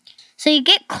 so you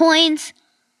get coins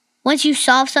once you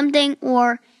solve something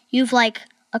or you've like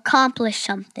accomplished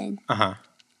something.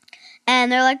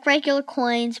 And they're like regular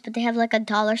coins, but they have like a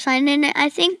dollar sign in it, I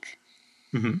think.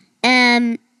 And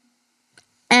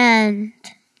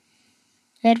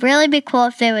it'd really be cool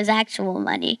if there was actual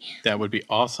money. That would be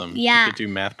awesome. Yeah. You could do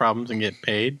math problems and get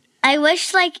paid. I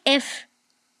wish, like, if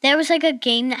there was, like, a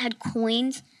game that had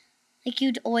coins, like,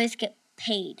 you'd always get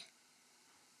paid.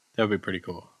 That would be pretty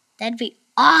cool. That'd be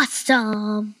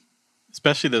awesome.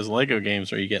 Especially those Lego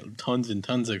games where you get tons and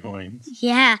tons of coins.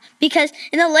 Yeah, because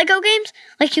in the Lego games,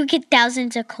 like, you get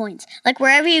thousands of coins. Like,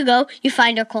 wherever you go, you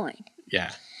find a coin.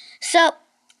 Yeah. So,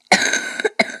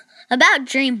 about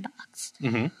Dreambox.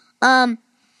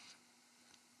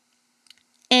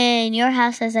 In your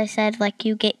house, as I said, like,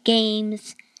 you get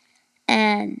games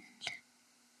and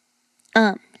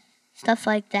stuff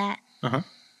like that.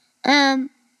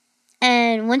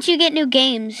 And once you get new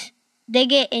games, they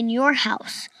get in your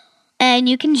house, and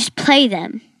you can just play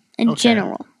them in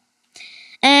general.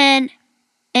 And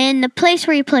in the place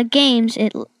where you play games,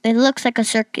 it looks like a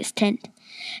circus tent,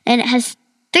 and it has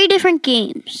 3 different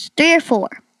games, 3 or 4.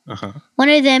 One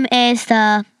of them is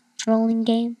the rolling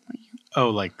game. Oh,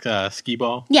 like skee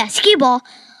ball? Yeah, skee ball.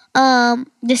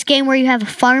 This game where you have a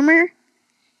farmer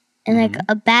and like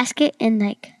a basket and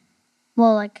like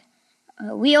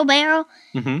a wheelbarrow,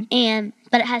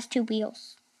 but it has 2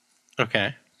 wheels.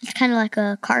 Okay. It's kind of like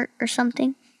a cart or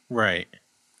something. Right.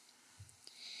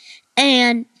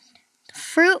 And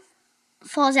fruit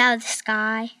falls out of the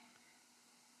sky.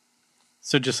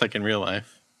 So just like in real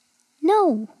life?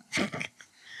 No.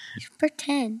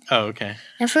 Pretend. Oh, okay.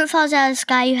 And fruit falls out of the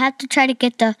sky. You have to try to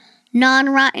get the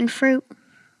non-rotten fruit.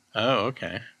 Oh,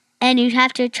 okay. And you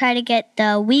have to try to get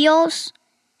the wheels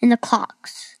and the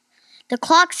clocks. The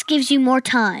clocks gives you more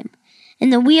time.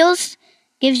 And the wheels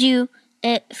gives you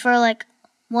it for like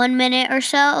 1 minute or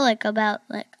so, like about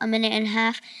like a minute and a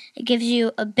half. It gives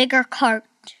you a bigger cart.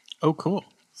 Oh, cool.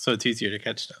 So it's easier to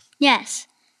catch stuff. Yes.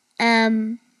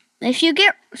 If you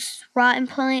get rotten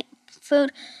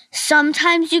food,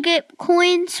 sometimes you get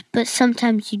coins, but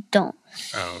sometimes you don't.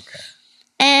 Oh, okay.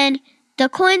 And the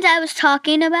coins I was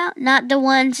talking about, not the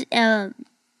ones,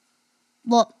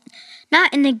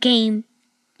 not in the game.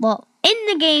 Well, in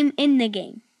the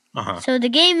game. Uh-huh. So the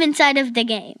game inside of the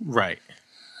game. Right.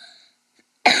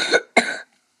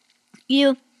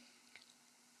 You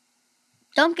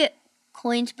don't get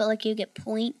coins, but like you get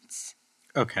points.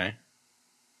 Okay.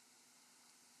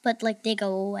 But like they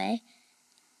go away.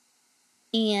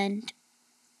 And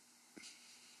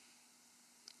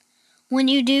when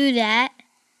you do that,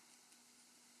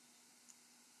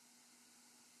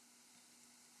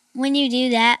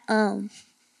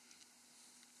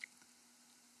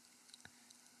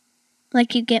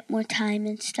 like you get more time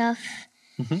and stuff.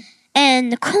 Mm-hmm.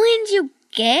 And the coins you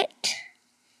get,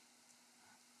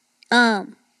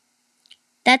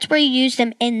 that's where you use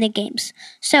them in the games.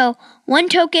 So 1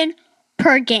 token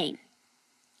per game.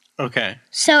 Okay.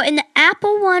 So in the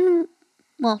apple one,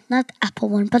 well, not the apple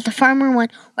one, but the farmer one,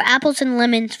 where apples and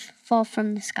lemons fall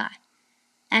from the sky.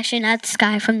 Actually, not the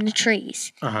sky, from the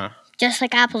trees. Uh-huh. Just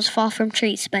like apples fall from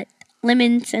trees, but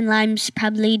lemons and limes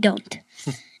probably don't.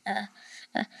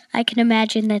 I can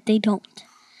imagine that they don't.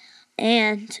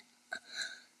 And,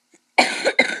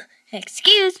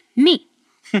 excuse me.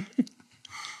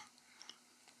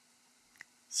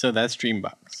 So that's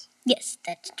Dreambox. Yes,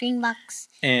 that's Dreambox.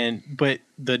 But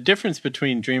the difference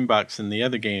between Dreambox and the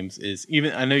other games is,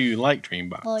 even I know you like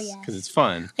Dreambox because it's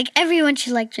fun. Like everyone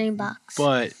should like Dreambox.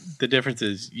 But the difference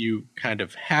is you kind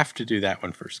of have to do that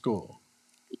one for school.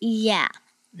 Yeah.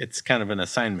 It's kind of an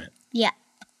assignment. Yeah.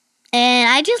 And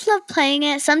I just love playing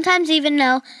it. Sometimes even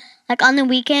though, like on the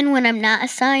weekend when I'm not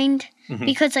assigned,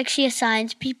 because like she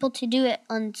assigns people to do it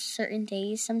on certain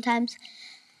days sometimes.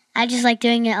 I just like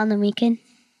doing it on the weekend.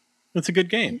 It's a good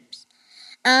game.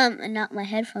 And knock my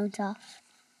headphones off.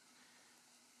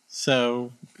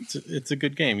 So it's a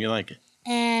good game. You like it.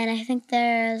 And I think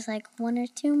there's like 1 or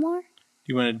 2 more. Do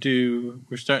you want to do?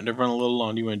 We're starting to run a little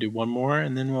long. Do you want to do one more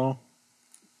and then we'll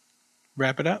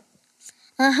wrap it up?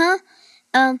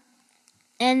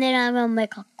 And then I'm gonna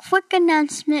make a quick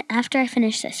announcement after I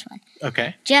finish this one.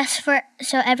 Okay. Just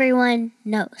so everyone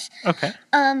knows. Okay.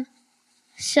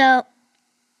 So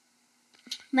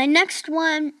my next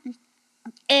one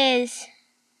is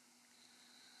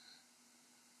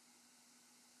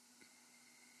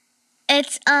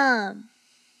it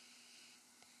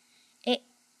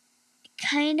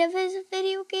kind of is a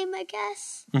video game, I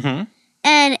guess. Mm-hmm.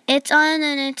 And it's on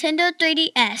a Nintendo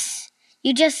 3DS.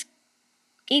 It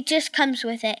just comes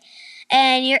with it.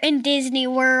 And you're in Disney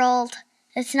World.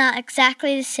 It's not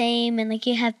exactly the same. And like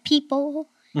you have people.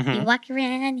 You walk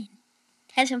around and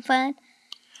have some fun.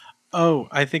 Oh,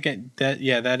 I think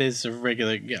that is a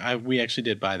regular. Yeah, we actually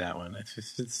did buy that one.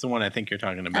 It's the one I think you're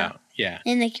talking about. Yeah.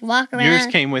 And like you walk around. Yours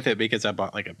came with it because I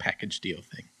bought like a package deal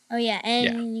thing. Oh yeah,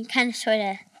 and you kind of sort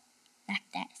of like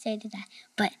that, say to that.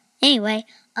 But anyway,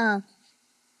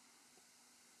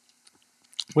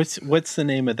 what's the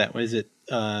name of that? Was it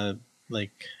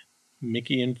like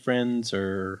Mickey and Friends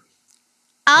or?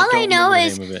 All I know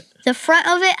is the front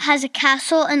of it has a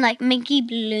castle and like Mickey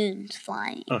balloons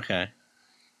flying. Okay.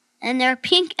 And there are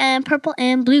pink and purple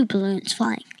and blue balloons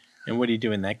flying. And what do you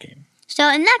do in that game? So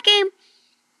in that game,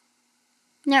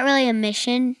 not really a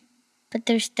mission, but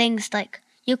there's things like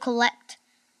you collect,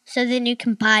 so then you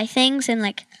can buy things and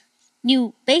like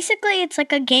basically it's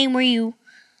like a game where you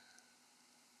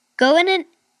go in an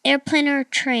airplane or a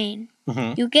train.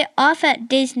 You get off at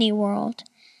Disney World,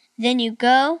 then you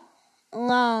go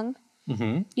along.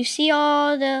 You see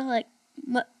all the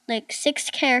like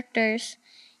 6 characters.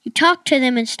 You talk to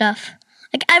them and stuff.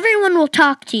 Like everyone will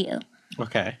talk to you.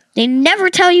 Okay. They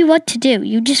never tell you what to do.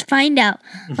 You just find out.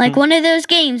 Like one of those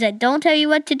games that don't tell you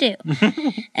what to do.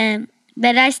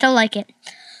 But I still like it.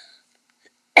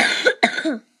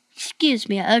 Excuse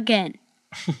me again.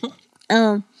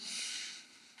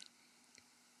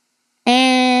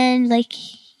 And like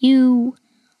you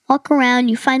walk around,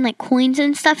 you find like coins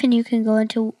and stuff, and you can go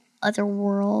into other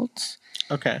worlds.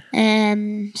 Okay.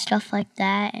 And stuff like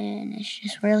that, and it's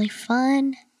just really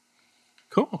fun.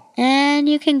 Cool. And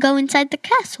you can go inside the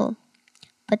castle,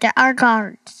 but there are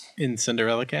guards. In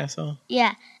Cinderella Castle?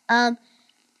 Yeah.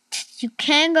 You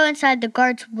can go inside. The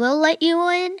guards will let you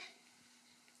in,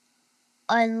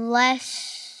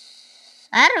 unless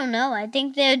I don't know. I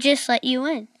think they'll just let you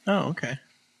in. Oh, okay.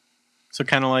 So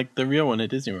kind of like the real one at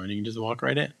Disney World, you can just walk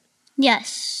right in.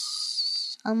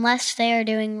 Yes, unless they are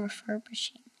doing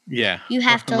refurbishing. Yeah. You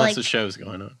have to unless the show's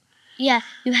going on. Yeah,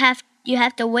 you have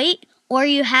to wait, or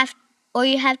you have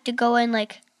to go in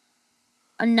like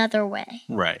another way.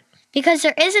 Right. Because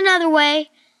there is another way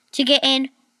to get in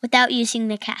without using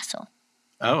the castle.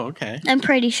 Oh, okay. I'm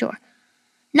pretty sure.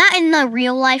 Not in the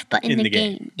real life, but in the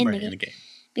game. In the game.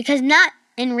 Because not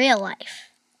in real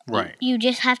life. Right. You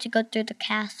just have to go through the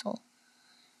castle.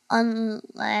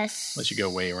 unless you go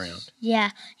way around. Yeah,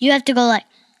 you have to go like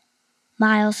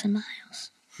miles and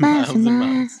miles. Miles and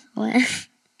miles.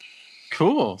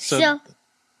 Cool. So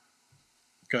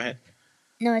go ahead.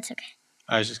 No, it's okay.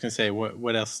 I was just going to say,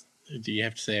 what else do you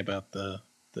have to say about the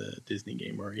Disney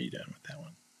game, or are you done with that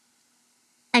one?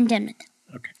 I'm done with it.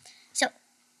 Okay. So,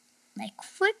 my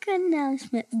quick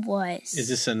announcement was... Is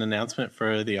this an announcement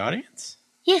for the audience?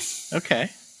 Yes. Okay.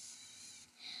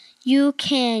 You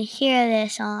can hear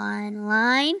this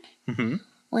online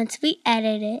once we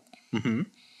edit it. Mm-hmm.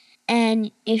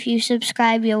 And if you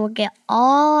subscribe, you will get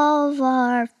all of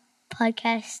our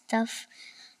podcast stuff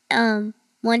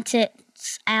once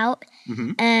it's out.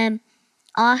 Mm-hmm. And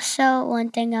also, one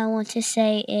thing I want to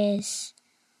say is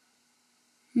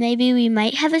maybe we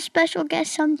might have a special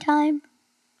guest sometime,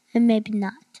 and maybe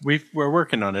not. We're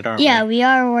working on it, aren't we? Yeah, we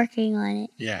are working on it.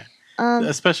 Yeah.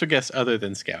 A special guest other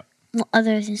than Scout. Well,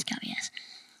 other than Scout, yes.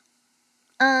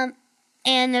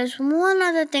 And there's one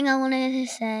other thing I wanted to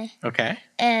say. Okay.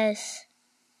 Is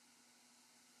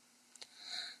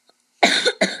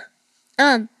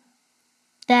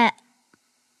that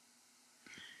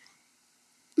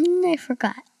I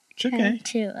forgot. It's okay.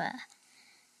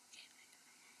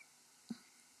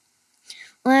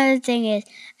 One other thing is,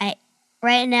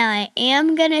 right now I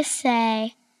am gonna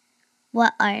say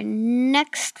what our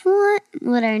next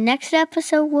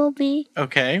episode will be.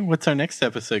 Okay, what's our next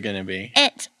episode gonna be?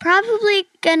 It's probably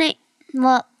gonna.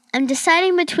 Well, I'm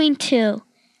deciding between two.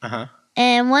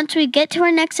 And once we get to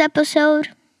our next episode,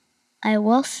 I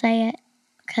will say it,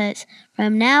 because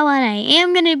from now on I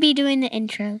am gonna be doing the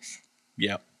intros.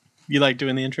 Yep. You like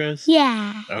doing the intros?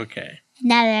 Yeah. Okay.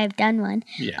 Now that I've done one.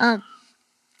 Yeah.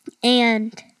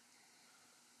 And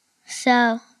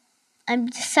so I'm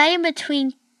deciding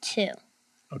between two.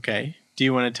 Okay. Do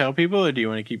you want to tell people, or do you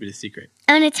want to keep it a secret?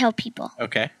 I'm going to tell people.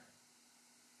 Okay.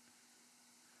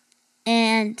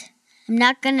 And I'm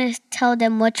not going to tell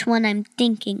them which one I'm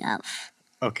thinking of.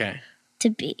 Okay. To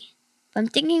be. I'm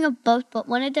thinking of both, but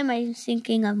one of them I'm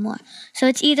thinking of more. So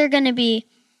it's either going to be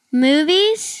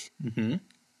movies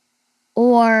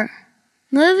or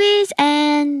movies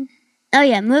and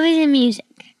music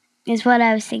is what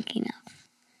I was thinking of.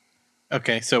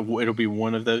 Okay, so it'll be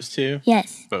one of those two?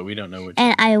 Yes. But we don't know which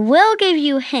and one. I will give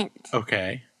you a hint.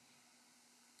 Okay.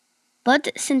 But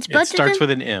since both it starts with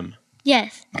an M.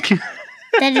 Yes.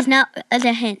 That is not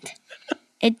the hint.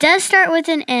 It does start with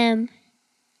an M.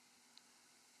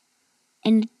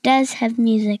 And it does have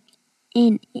music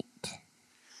in it.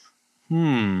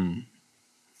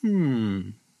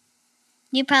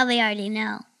 You probably already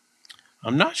know.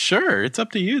 I'm not sure. It's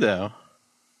up to you, though.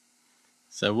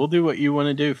 So we'll do what you want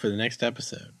to do for the next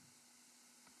episode.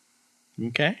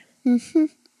 Okay?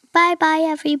 Bye-bye,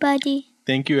 everybody.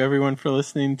 Thank you, everyone, for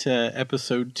listening to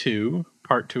episode 2,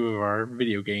 part 2 of our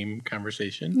video game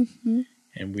conversation.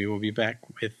 And we will be back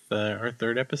with our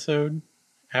third episode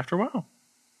after a while.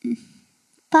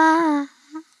 Bye.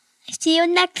 See you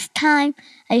next time.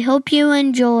 I hope you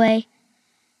enjoy.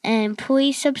 And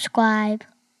please subscribe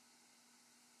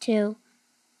to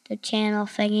the channel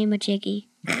Thingy Majiggy.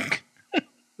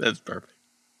 That's perfect.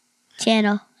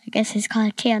 Channel. I guess it's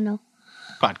called channel.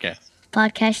 Podcast.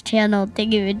 Podcast channel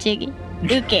Thingy Majiggy.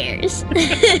 Who cares?